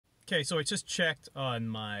Okay, so I just checked on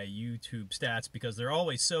my YouTube stats because they're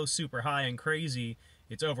always so super high and crazy,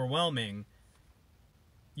 it's overwhelming.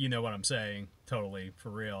 You know what I'm saying, totally, for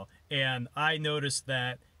real. And I noticed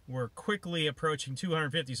that we're quickly approaching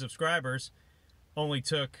 250 subscribers. Only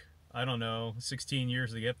took, I don't know, 16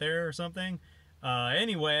 years to get there or something.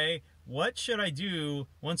 Anyway, what should I do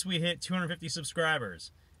once we hit 250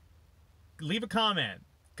 subscribers? Leave a comment,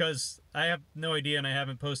 because I have no idea and I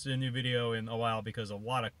haven't posted a new video in a while because a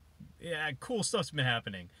lot of cool stuff's been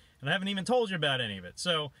happening. And I haven't even told you about any of it.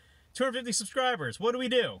 So, 250 subscribers, what do we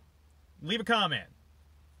do? Leave a comment.